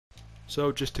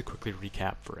So just to quickly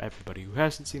recap for everybody who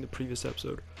hasn't seen the previous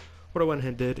episode, what I went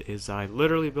ahead and did is I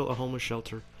literally built a homeless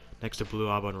shelter next to Blue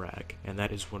Aubon Rag, and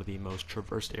that is one of the most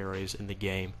traversed areas in the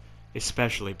game,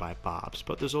 especially by Bobs,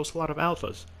 but there's also a lot of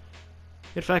alphas.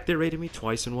 In fact, they raided me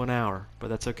twice in 1 hour, but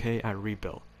that's okay, I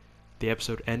rebuilt. The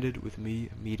episode ended with me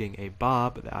meeting a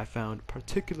Bob that I found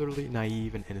particularly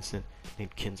naive and innocent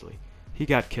named Kinsley. He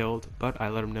got killed, but I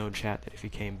let him know in chat that if he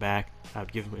came back, I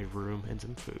would give him a room and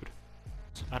some food.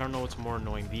 I don't know what's more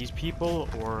annoying, these people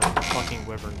or the fucking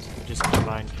wyverns who just came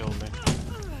by and killed me.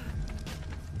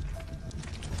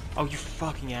 Oh, you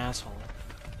fucking asshole.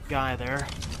 Guy there.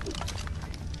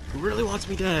 Who really wants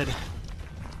me dead?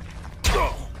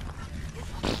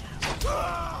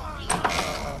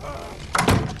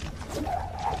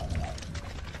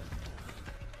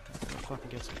 Fucking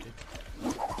get some, dude.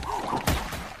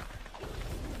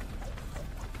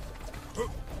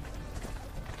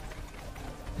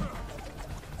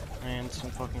 And some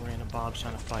fucking random Bob's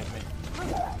trying to fight me.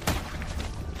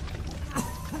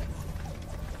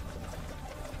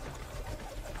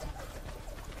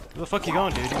 Where the fuck you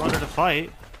going, dude? You wanted to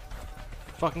fight?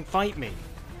 Fucking fight me.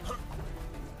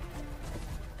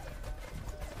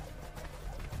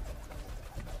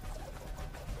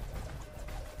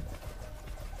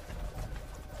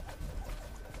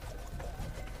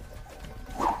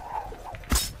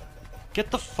 Get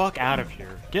the fuck out of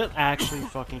here. Get actually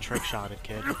fucking trick-shotted,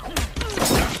 kid.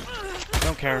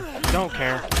 Don't care. Don't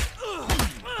care.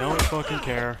 Don't fucking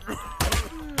care. You're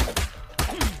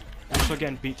still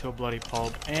getting beat to a bloody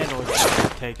pulp, and always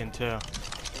taken too.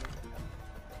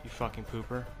 You fucking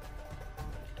pooper.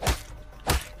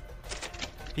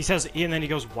 He says, and then he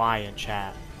goes, why in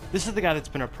chat. This is the guy that's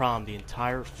been a problem the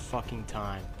entire fucking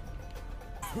time.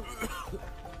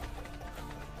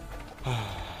 Alright.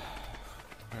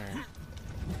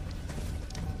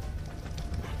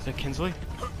 Is that Kinsley?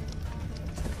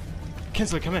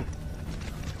 Kinsley, come in.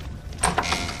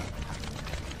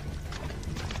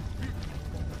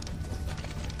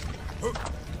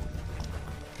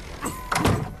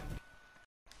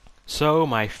 So,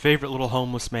 my favorite little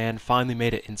homeless man finally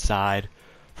made it inside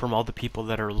from all the people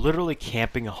that are literally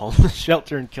camping a homeless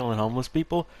shelter and killing homeless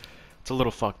people. It's a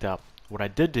little fucked up. What I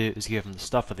did do is give him the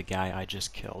stuff of the guy I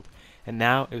just killed. And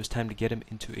now it was time to get him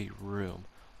into a room.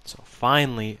 So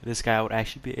finally, this guy would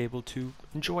actually be able to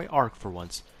enjoy Ark for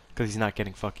once, because he's not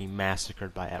getting fucking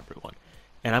massacred by everyone.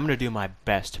 And I'm going to do my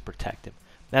best to protect him.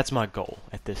 That's my goal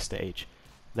at this stage.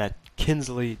 That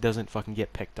Kinsley doesn't fucking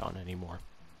get picked on anymore.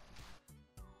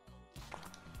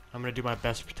 I'm going to do my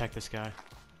best to protect this guy.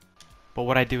 But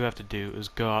what I do have to do is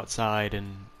go outside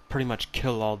and pretty much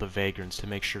kill all the vagrants to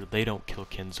make sure they don't kill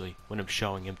Kinsley when I'm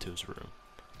showing him to his room.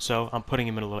 So I'm putting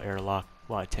him in a little airlock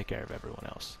while I take care of everyone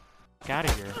else. Get out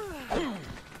of here.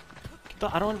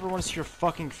 I don't ever want to see your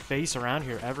fucking face around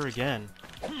here ever again.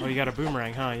 Oh, you got a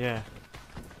boomerang, huh? Yeah.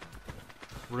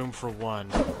 Room for one.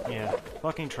 Yeah.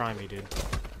 Fucking try me, dude.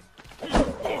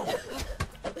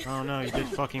 Oh no, you did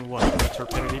fucking what?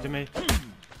 Torpidity to me?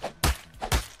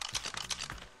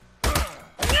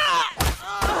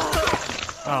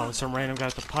 Oh, some random guy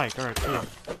at the pike. Alright, cool.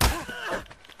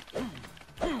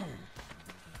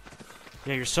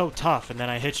 Yeah, you're so tough, and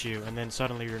then I hit you, and then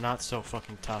suddenly you're not so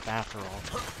fucking tough after all.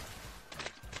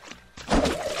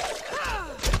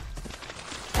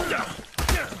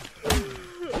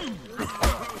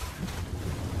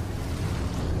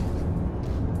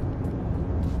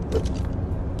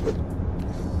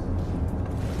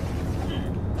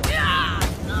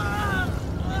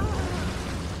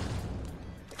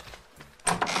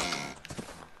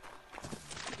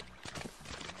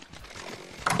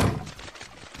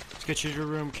 Let's get you to your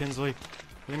room, Kinsley.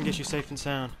 We're gonna get you safe and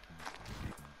sound.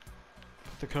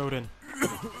 Put the code in. I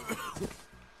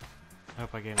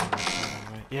hope I gave him the right code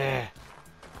anyway. Yeah!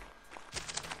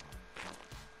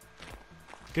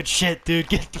 Good shit, dude.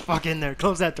 Get the fuck in there.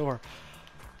 Close that door.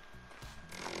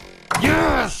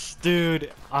 Yes!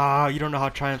 Dude! Ah, you don't know how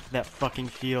triumphant that fucking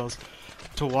feels.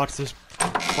 To watch this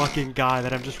fucking guy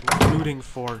that I'm just rooting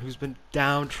for, who's been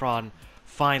downtrodden,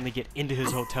 finally get into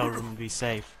his hotel room and be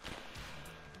safe.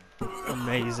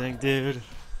 Amazing, dude.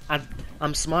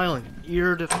 I'm smiling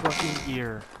ear to fucking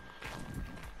ear.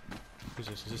 Who's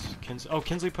this? Is this Kinsley? Oh,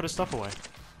 Kinsley put his stuff away.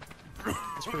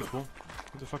 That's pretty cool.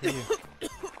 Who the fuck are you?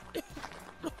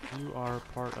 You are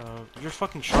part of... You're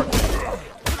fucking shark. Get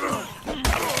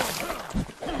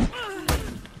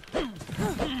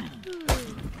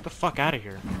the fuck out of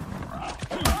here.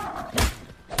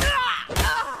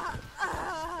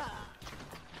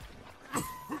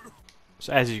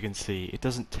 So as you can see, it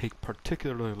doesn't take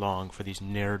particularly long for these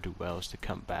ne'er-do-wells to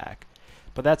come back.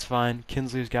 But that's fine.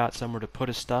 Kinsley's got somewhere to put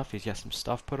his stuff. He's got some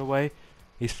stuff put away.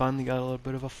 He's finally got a little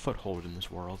bit of a foothold in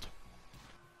this world.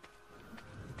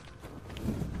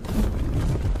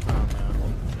 Oh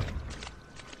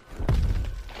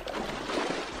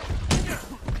no.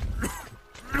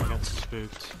 I got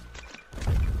spooked.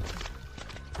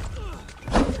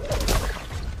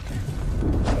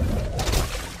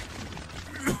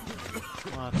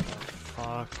 What the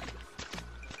fuck?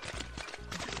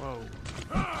 Whoa.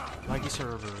 Laggy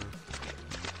server.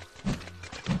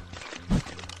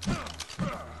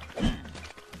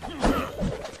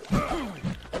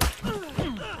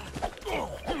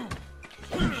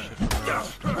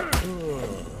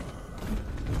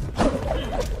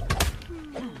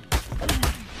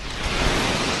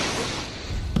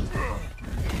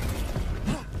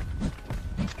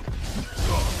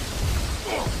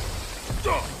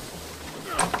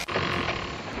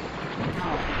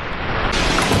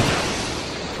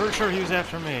 Pretty sure he was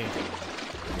after me.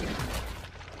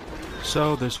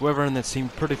 So this wyvern that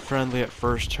seemed pretty friendly at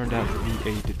first turned out to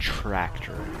be a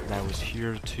detractor that was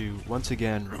here to once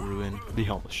again ruin the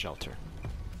homeless shelter.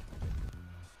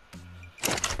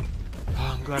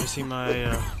 I'm glad to see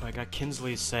my guy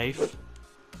Kinsley is safe.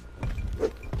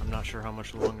 I'm not sure how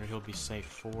much longer he'll be safe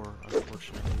for,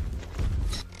 unfortunately.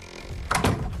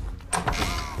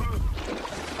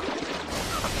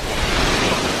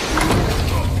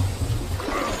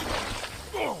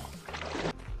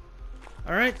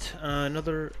 Alright,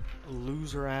 another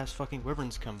loser-ass fucking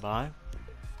wyvern's come by.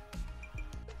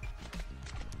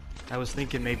 I was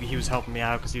thinking maybe he was helping me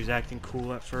out because he was acting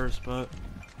cool at first, but...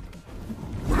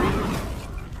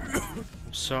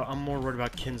 So I'm more worried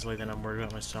about Kinsley than I'm worried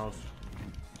about myself.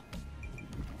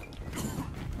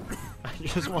 I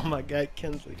just want my guy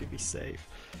Kinsley to be safe.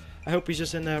 I hope he's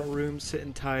just in that room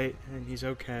sitting tight and he's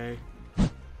okay.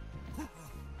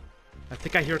 I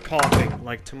think I hear coughing,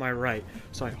 like, to my right,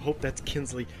 so I hope that's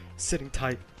Kinsley sitting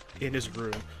tight in his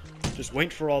room. Just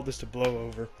wait for all this to blow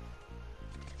over.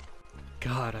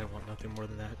 God, I want nothing more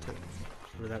than that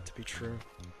for that to be true.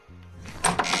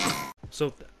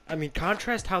 So, I mean,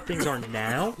 contrast how things are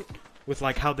now with,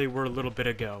 like, how they were a little bit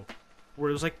ago. Where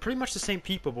it was, like, pretty much the same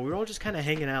people, but we were all just kind of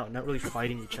hanging out, not really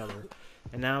fighting each other.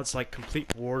 And now it's, like,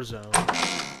 complete war zone.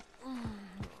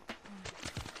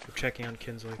 We're checking on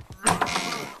Kinsley.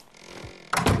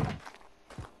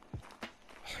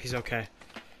 He's okay.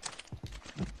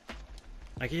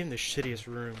 I gave him the shittiest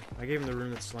room. I gave him the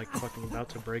room that's like fucking about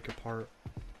to break apart.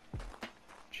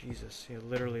 Jesus, yeah,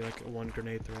 literally like one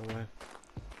grenade throw away.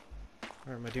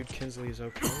 Alright, my dude Kinsley is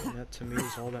okay, and that to me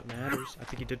is all that matters. I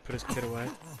think he did put his kid away.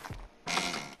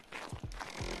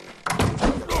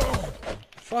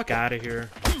 Fuck out of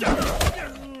here.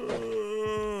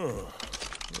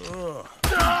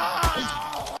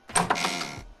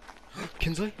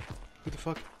 Kinsley? Who the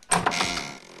fuck?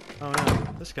 Oh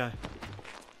no, this guy.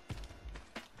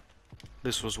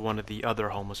 This was one of the other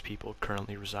homeless people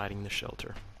currently residing in the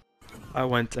shelter. I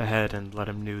went ahead and let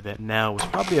him know that now was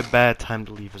probably a bad time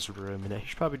to leave his room and that he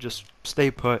should probably just stay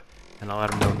put, and I'll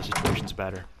let him know when the situation's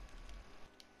better.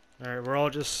 Alright, we're all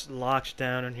just locked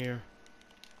down in here.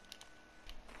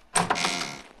 The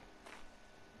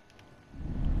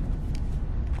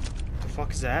fuck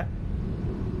is that?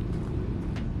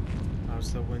 Oh,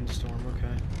 it's the windstorm,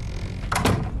 okay.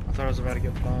 I thought I was about to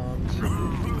get bombed.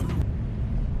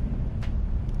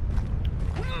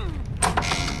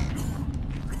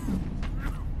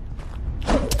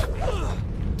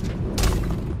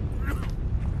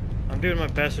 I'm doing my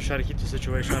best to try to keep the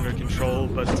situation under control,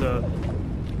 but it's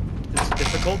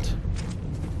difficult.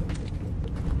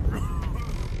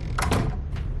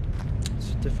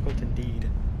 It's difficult indeed.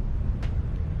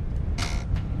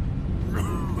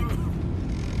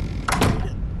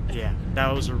 Yeah,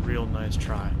 that was a real nice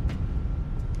try.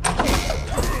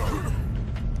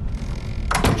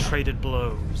 Traded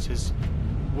blows. His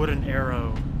wooden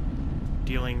arrow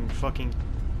dealing fucking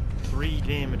 3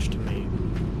 damage to me.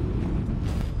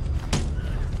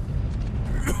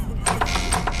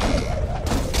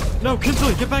 No,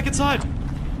 Kinsley, get back inside!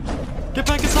 Get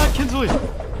back inside, Kinsley!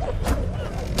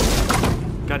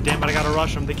 God damn it, I gotta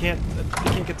rush them. They can't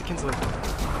get to Kinsley.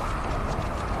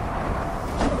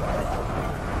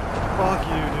 Fuck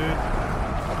you, dude.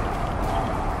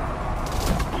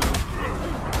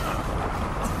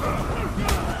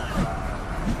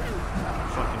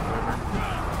 Fucking wyvern.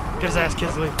 Get his ass,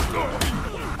 Kinsley.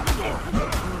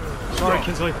 Sorry,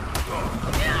 Kinsley.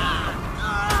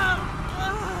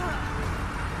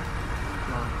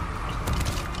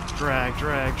 Drag,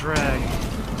 drag, drag.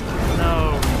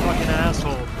 No, fucking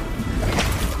asshole.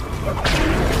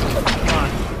 Come on.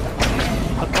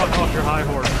 Get the fuck off your high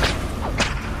horse.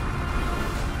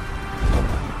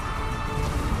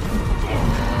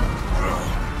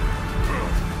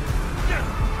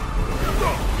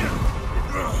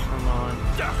 Come on.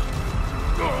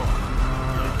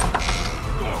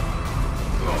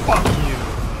 Fuck you.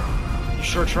 You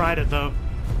sure tried it though.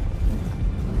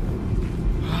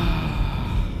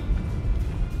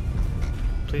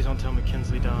 Please don't tell me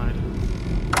Kinsley died.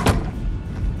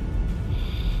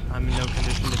 I'm in no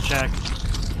condition to check.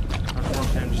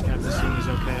 Unfortunately, I'm just gonna have to see he's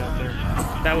okay out there.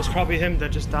 That was probably him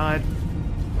that just died.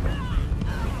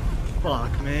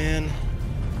 Fuck, man.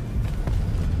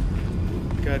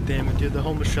 God damn it, dude. The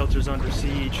homeless shelter's under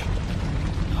siege.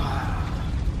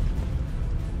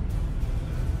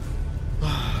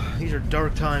 These are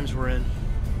dark times we're in.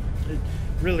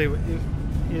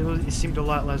 It seemed a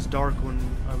lot less dark when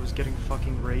I was getting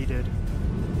fucking raided.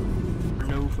 For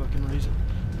no fucking reason.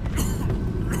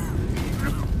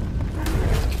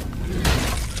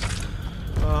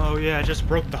 Oh yeah, I just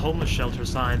broke the homeless shelter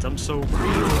signs. I'm so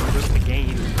good with the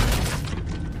game.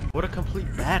 What a complete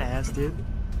badass, dude.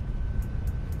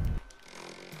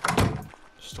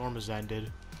 Storm has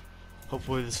ended.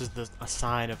 Hopefully this is a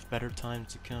sign of better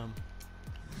times to come.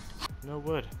 No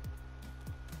wood.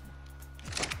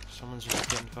 Someone's just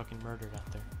getting fucking murdered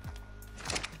out there.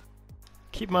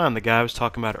 Keep in mind the guy I was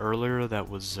talking about earlier that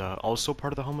was also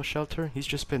part of the homeless shelter. He's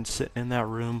just been sitting in that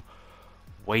room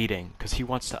waiting because he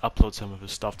wants to upload some of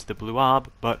his stuff to the Blue Ob,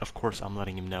 but of course I'm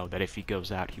letting him know that if he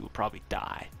goes out he will probably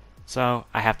die. So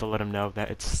I have to let him know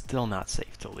that it's still not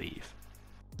safe to leave.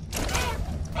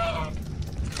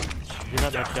 You hear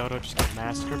that dodo just got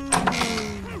massacred?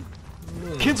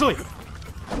 Kinsley!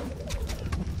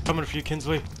 Coming for you,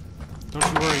 Kinsley. Don't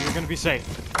you worry, you're gonna be safe.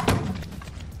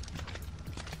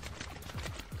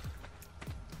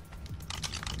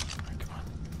 Alright, come on.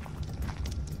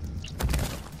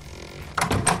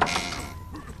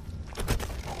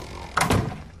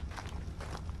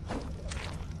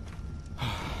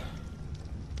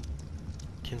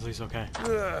 Kinsley's okay.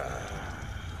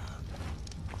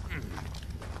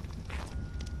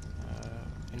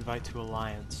 Invite to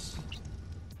alliance.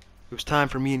 It was time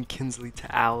for me and Kinsley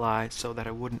to ally so that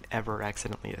I wouldn't ever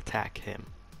accidentally attack him.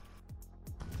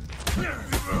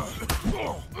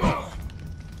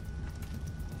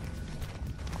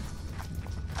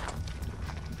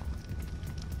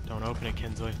 Don't open it,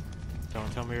 Kinsley. Don't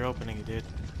tell me you're opening it, dude.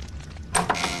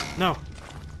 No!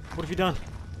 What have you done?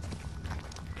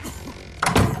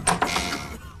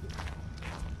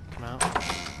 Come out.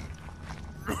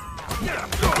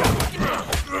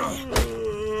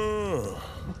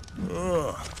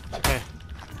 Okay.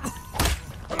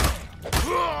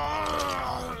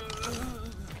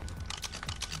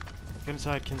 Get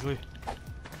inside, Kinsley.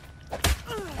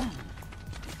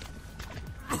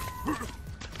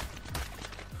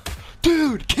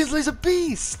 Dude, Kinsley's a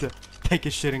beast! Take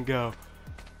his shit and go.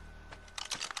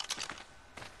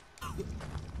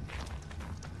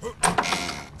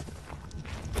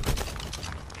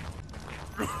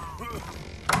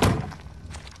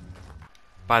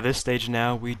 By this stage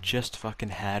now, we just fucking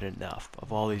had enough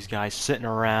of all these guys sitting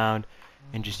around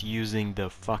and just using the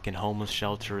fucking homeless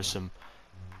shelter as some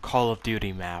Call of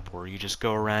Duty map where you just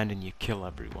go around and you kill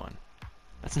everyone.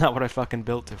 That's not what I fucking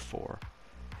built it for.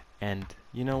 And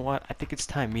you know what? I think it's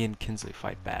time me and Kinsley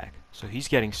fight back. So he's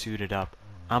getting suited up,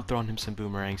 I'm throwing him some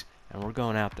boomerangs, and we're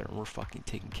going out there and we're fucking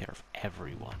taking care of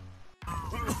everyone.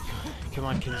 Come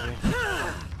on, Kinsley.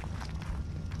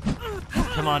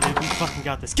 Come on, dude, we fucking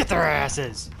got this. Get their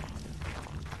asses!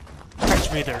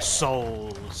 Fetch me their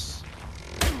souls.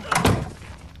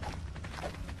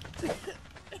 Out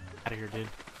of here, dude.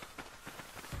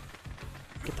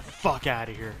 Get the fuck out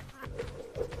of here.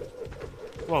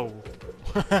 Whoa.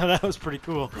 That was pretty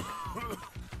cool.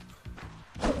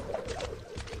 Oh,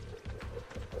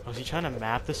 is he trying to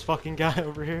map this fucking guy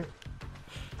over here?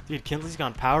 Dude, Kinsley's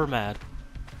gone power mad.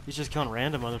 He's just killing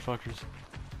random motherfuckers.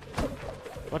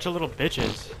 Bunch of little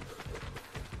bitches.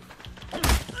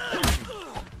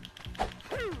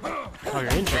 Oh,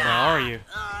 you're injured now, are you?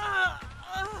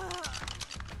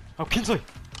 Oh, Kinsley!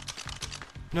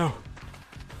 No.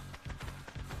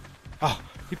 Oh,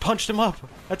 he punched him up.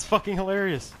 That's fucking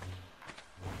hilarious.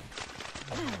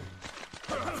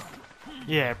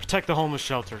 Yeah, protect the homeless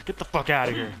shelter. Get the fuck out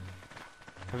of here.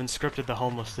 I've inscripted the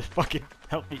homeless to fucking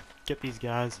help me get these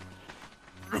guys.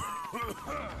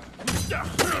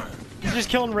 He's just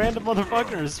killing random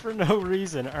motherfuckers for no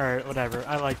reason. Alright, whatever.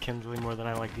 I like Kinsley more than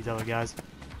I like these other guys.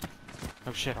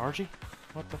 Oh shit, Archie?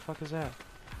 What the fuck is that?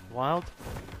 Wild?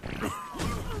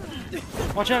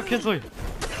 Watch out, Kinsley!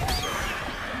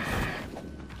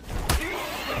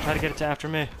 Try to get it to after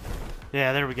me.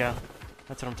 Yeah, there we go.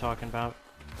 That's what I'm talking about.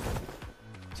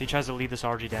 So he tries to lead this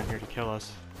RG down here to kill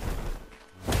us.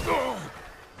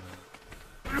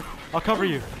 I'll cover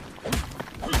you.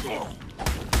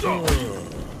 Yeah,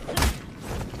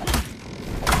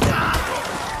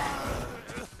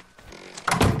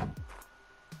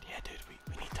 dude, we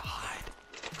need to hide.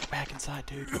 Go back inside,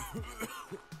 dude. There's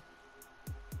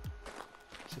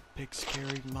a big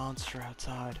scary monster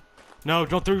outside. No,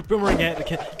 don't throw your boomerang at the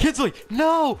Kinsley!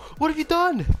 No! What have you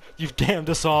done? You've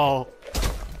damned us all.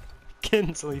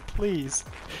 Kinsley, please.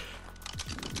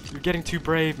 You're getting too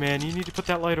brave, man. You need to put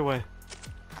that light away.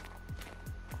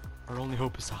 Our only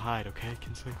hope is to hide, okay,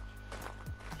 Kinsley?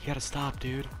 You gotta stop,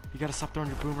 dude. You gotta stop throwing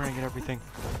your boomerang at everything.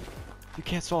 You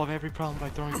can't solve every problem by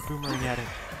throwing your boomerang at it.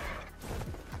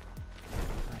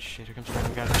 Oh shit, here comes a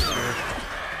random guy here.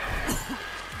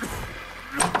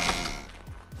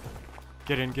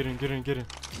 Get in, get in, get in, get in.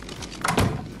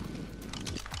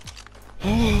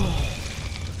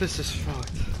 This is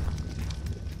fucked.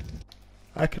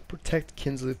 I could protect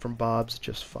Kinsley from Bobs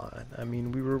just fine. I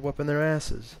mean, we were whooping their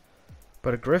asses.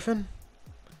 But a Griffin?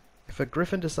 If a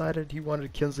Griffin decided he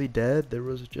wanted Kinsley dead, there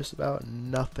was just about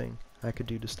nothing I could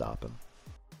do to stop him.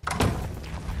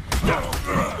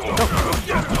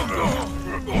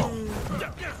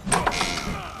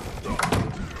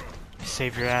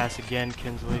 Save your ass again,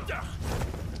 Kinsley.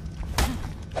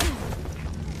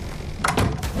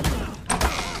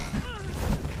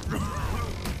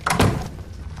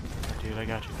 Dude, I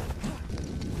got you.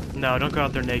 No, don't go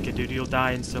out there naked, dude. You'll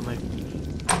die instantly.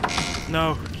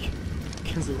 No.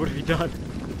 Kinsley, what have you done?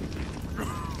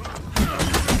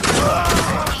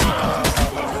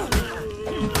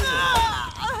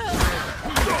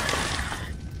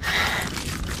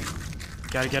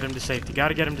 Gotta get him to safety.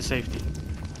 Gotta get him to safety.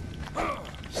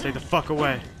 Stay the fuck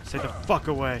away. Stay the fuck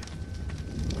away.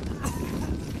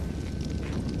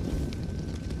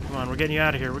 Come on, we're getting you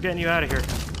out of here. We're getting you out of here.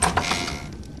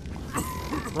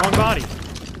 Wrong body.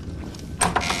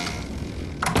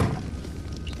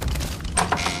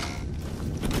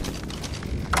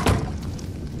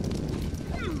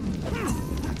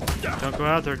 Don't go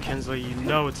out there, Kinsley. You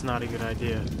know it's not a good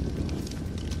idea.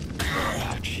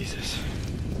 Oh, Jesus.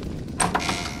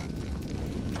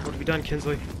 What have you done,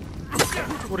 Kinsley?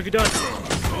 What have you done?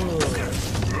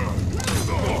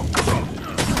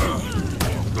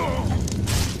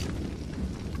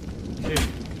 Dude.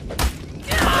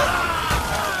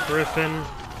 Griffin.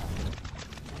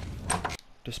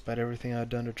 Despite everything I'd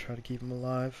done to try to keep him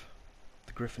alive,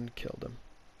 the Griffin killed him.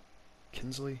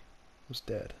 Kinsley was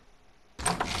dead.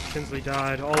 Kinsley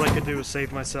died. All I could do was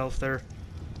save myself there.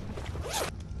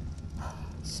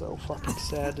 So fucking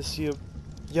sad to see a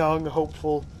young,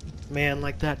 hopeful man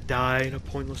like that die in a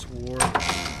pointless war.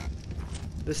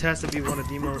 This has to be one of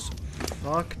the most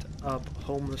fucked up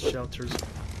homeless shelters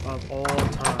of all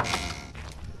time.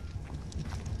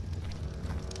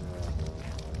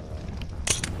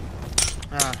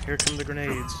 Ah, here come the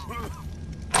grenades.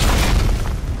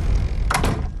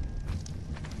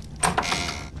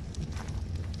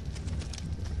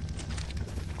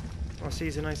 Oh, see,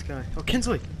 he's a nice guy. Oh,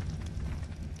 Kinsley!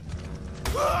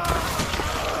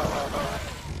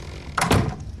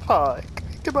 Hi.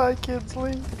 Goodbye,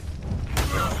 Kinsley.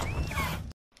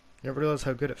 Never realized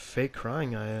how good at fake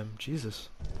crying I am. Jesus.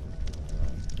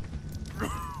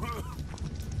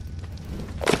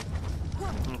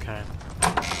 Okay.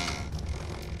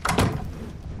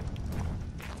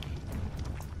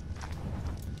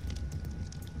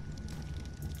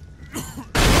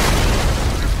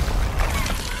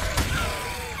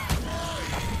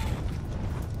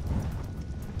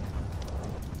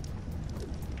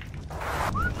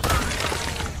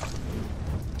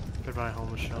 Goodbye,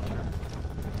 homeless shelter.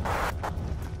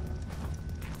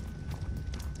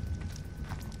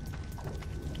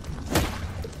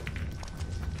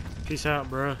 Peace out,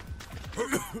 bruh.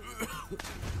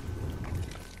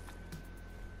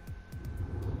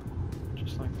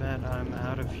 Just like that, I'm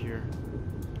out of here.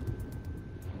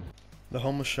 The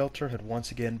homeless shelter had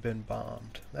once again been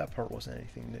bombed. That part wasn't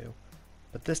anything new.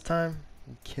 But this time,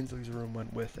 Kinsley's room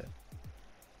went with it.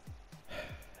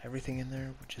 Everything in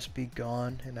there would just be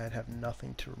gone, and I'd have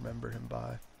nothing to remember him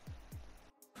by.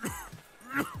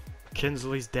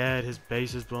 Kinsley's dead, his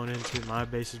base is blown into, my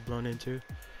base is blown into.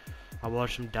 I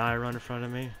watched him die right in front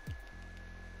of me.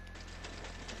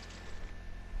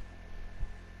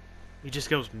 He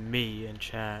just goes me in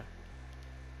chat.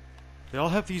 They all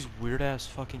have these weird ass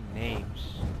fucking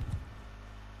names.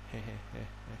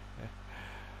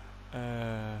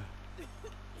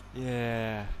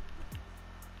 Yeah.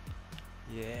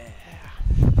 Yeah.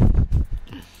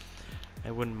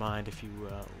 I wouldn't mind if you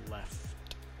left.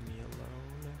 me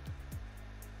alone.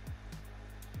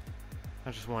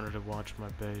 I just wanted to watch my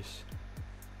base.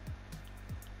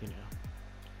 You know.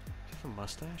 Does he have a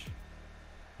mustache?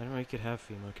 I don't know, you could have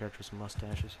female characters with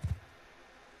mustaches.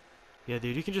 Yeah,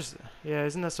 dude, you can just... Yeah,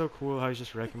 isn't that so cool how he's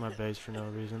just wrecking my base for no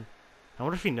reason? I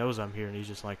wonder if he knows I'm here and he's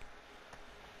just like...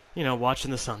 You know,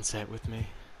 watching the sunset with me.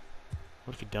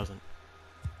 What if he doesn't?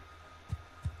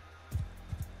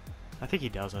 I think he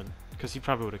doesn't, because he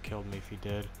probably would have killed me if he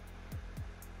did.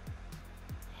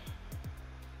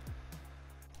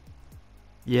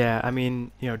 Yeah, I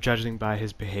mean, you know, judging by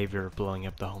his behavior of blowing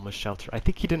up the homeless shelter, I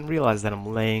think he didn't realize that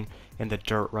I'm laying in the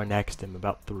dirt right next to him,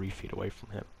 about 3 feet away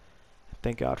from him.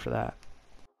 Thank God for that.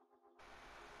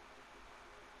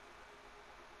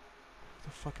 Who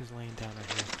the fuck is laying down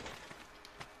right here?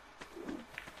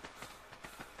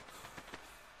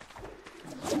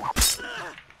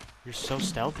 You're so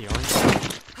stealthy, aren't you?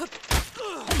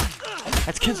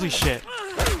 That's Kinsley's shit.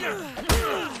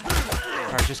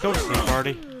 Alright, just go to sleep,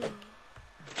 party.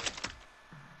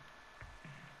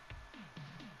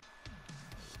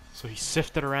 So he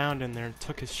sifted around in there and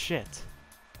took his shit.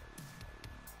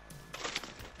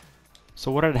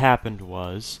 So what had happened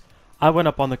was, I went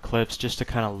up on the cliffs just to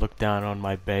kind of look down on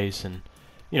my base and,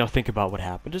 you know, think about what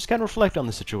happened. Just kind of reflect on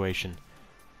the situation.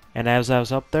 And as I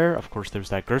was up there, of course there was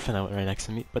that griffin that went right next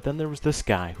to me, but then there was this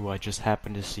guy who I just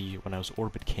happened to see when I was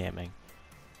orbit camming.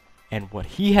 And what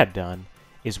he had done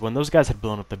is when those guys had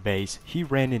blown up the base, he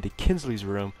ran into Kinsley's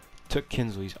room, took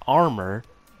Kinsley's armor,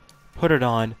 put it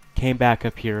on, came back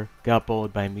up here, got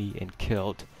bullied by me, and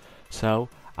killed. So,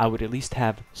 I would at least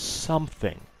have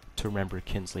something to remember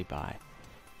Kinsley by.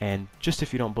 And just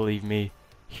if you don't believe me,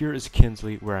 here is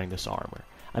Kinsley wearing this armor.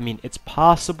 I mean, it's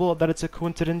possible that it's a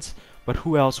coincidence, but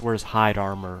who else wears hide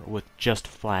armor with just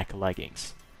flak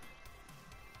leggings?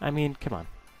 I mean, come on.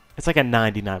 It's like a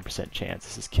 99% chance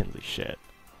this is Kinsley's shit.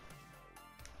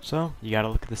 So, you gotta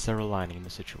look at the silver lining in the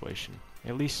situation.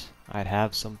 At least, I'd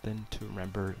have something to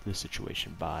remember the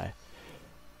situation by.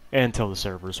 Until the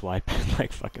servers wipe in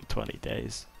like fucking 20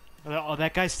 days. Oh,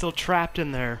 that guy's still trapped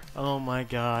in there. Oh my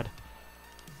god.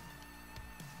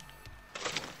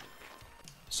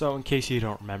 So, in case you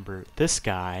don't remember, this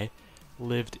guy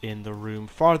lived in the room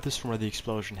farthest from where the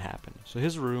explosion happened. So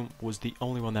his room was the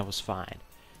only one that was fine.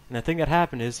 And the thing that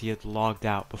happened is he had logged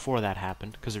out before that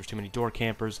happened because there was too many door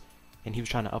campers and he was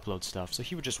trying to upload stuff. So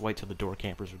he would just wait till the door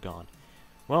campers were gone.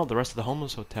 Well, the rest of the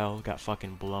homeless hotel got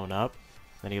fucking blown up.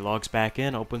 Then he logs back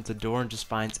in, opens the door, and just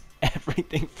finds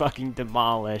everything fucking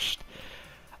demolished.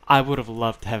 I would have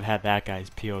loved to have had that guy's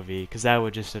POV, because that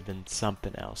would just have been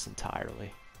something else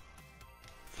entirely.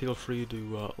 Feel free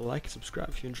to like and subscribe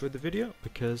if you enjoyed the video,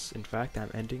 because, in fact, I'm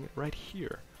ending it right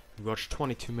here. We watched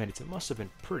 22 minutes. It must have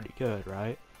been pretty good,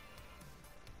 right?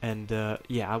 And,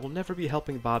 yeah, I will never be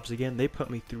helping Bobs again. They put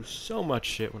me through so much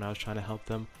shit when I was trying to help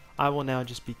them. I will now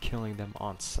just be killing them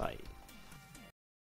on sight.